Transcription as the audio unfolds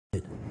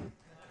Gave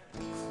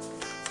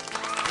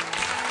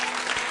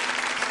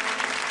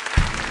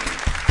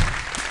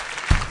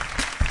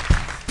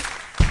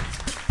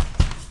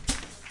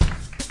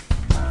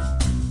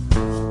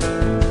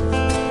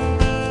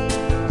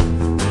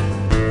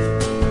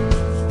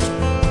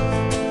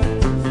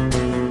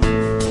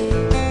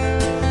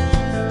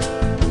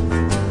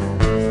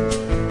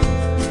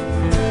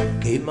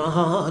my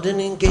heart an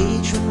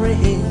engagement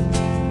ring.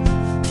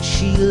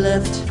 She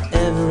left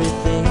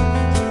everything,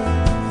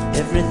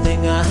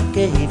 everything I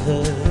gave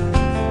her.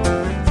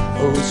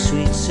 Oh,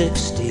 sweet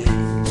 16.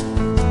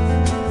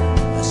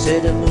 I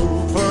set a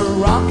moon for a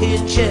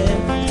rocking chair.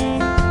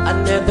 I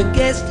never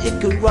guessed it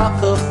could rock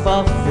her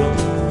far from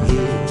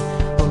here.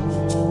 Oh,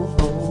 oh,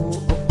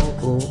 oh, oh,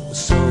 oh.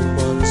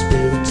 Someone's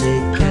built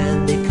a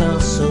candy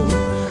castle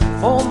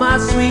for my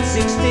sweet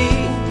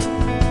 16.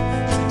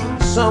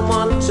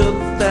 Someone took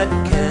that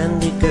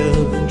candy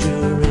girl and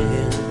drew her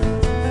in.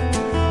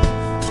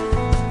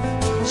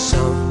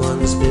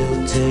 Someone's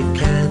built a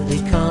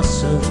candy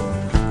castle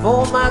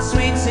for my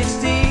sweet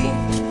 16.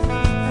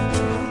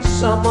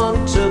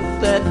 Someone took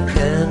that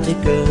candy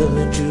girl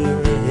and drew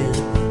her in.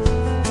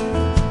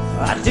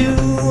 I'd do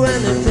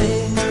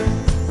anything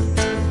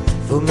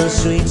for my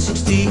sweet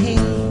 16.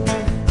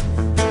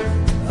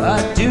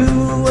 I'd do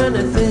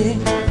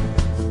anything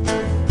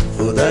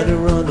for that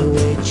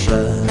runaway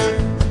child.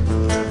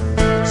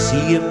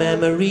 See, a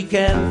memory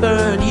can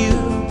burn you.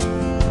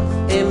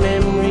 A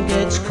memory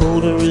gets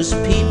colder as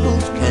people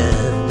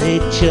can. They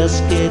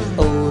just get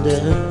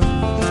older,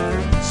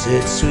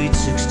 said sweet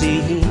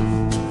 16.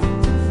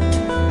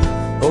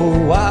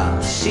 Oh,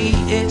 I see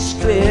it's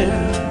clear,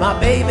 my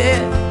baby,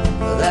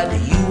 that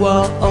you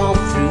are all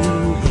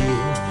through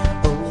here.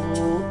 Oh,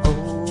 oh,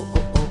 oh,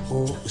 oh,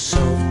 oh.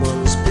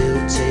 Someone's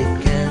built a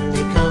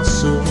candy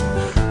castle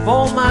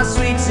for my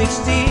sweet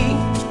 16.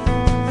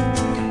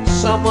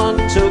 Someone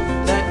took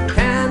that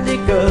candy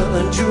girl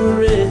and drew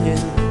her in.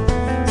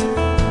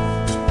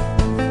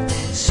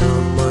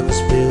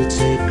 Someone's built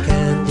a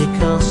candy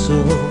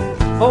castle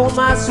for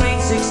my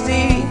sweet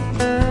 16.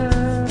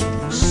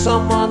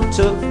 Someone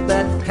took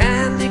that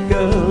candy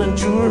girl and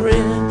drew her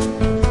in.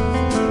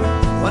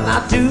 Well,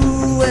 I'd do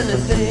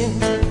anything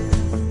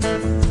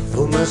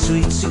for my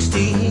sweet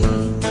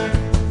 16.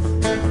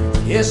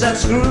 Yes, I'd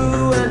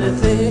screw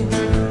anything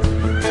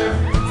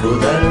for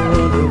that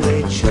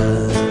runaway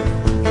child.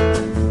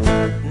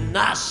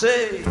 I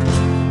say,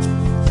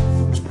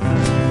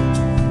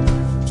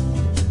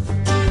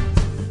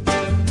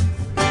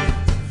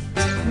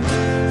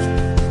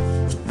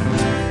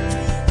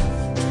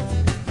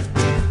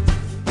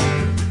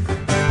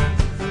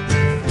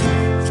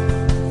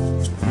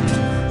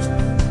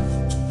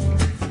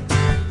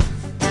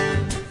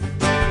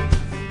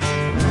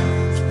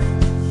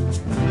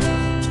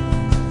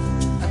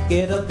 I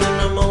get up in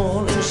the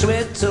morning,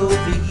 sweat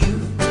over you.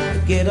 I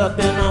get up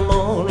in the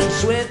morning,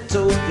 sweat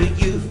over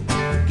you.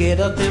 Get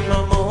up in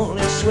the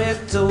morning,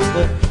 sweat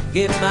over,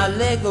 get my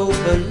leg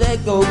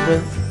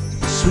over,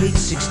 sweet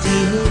 16.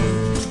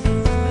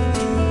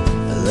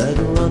 That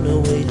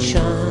runaway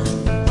child,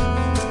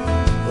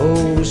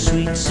 oh,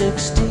 sweet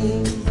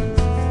 16,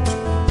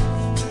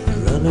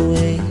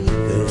 runaway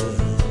girl.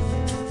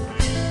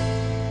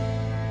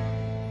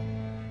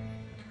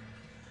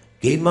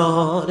 Gave my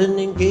heart an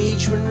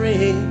engagement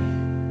ring.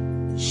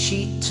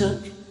 She took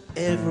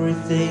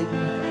everything,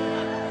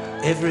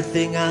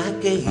 everything I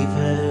gave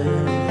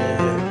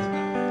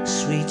her,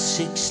 sweet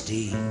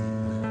 16.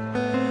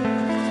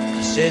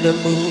 She said a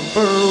moon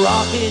for a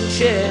rocking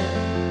chair.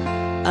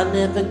 I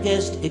never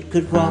guessed it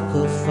could rock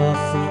her far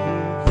from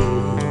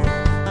here.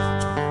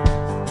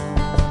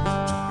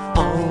 Oh,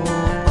 oh,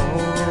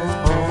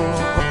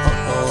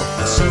 oh, oh.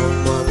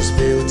 Someone's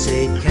built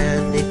a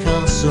candy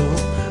castle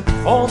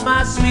for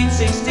my sweet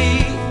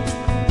 16.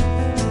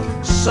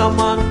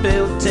 Someone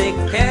built a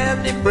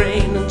candy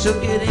brain and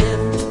took it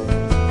in.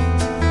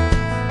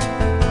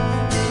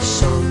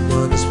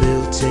 Someone's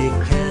built a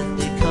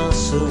candy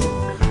castle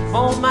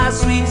for my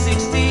sweet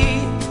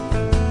 16.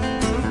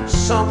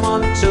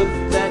 Someone took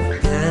that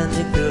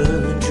candy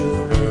girl and drew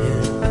her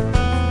in.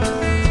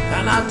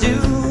 And I'd do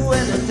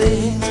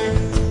anything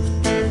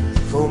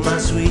for my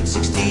sweet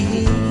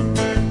 16.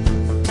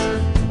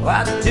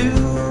 I'd do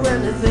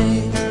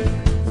anything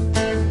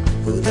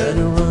for that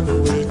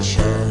runaway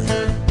child.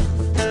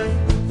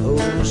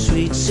 Oh,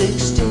 sweet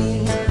 16.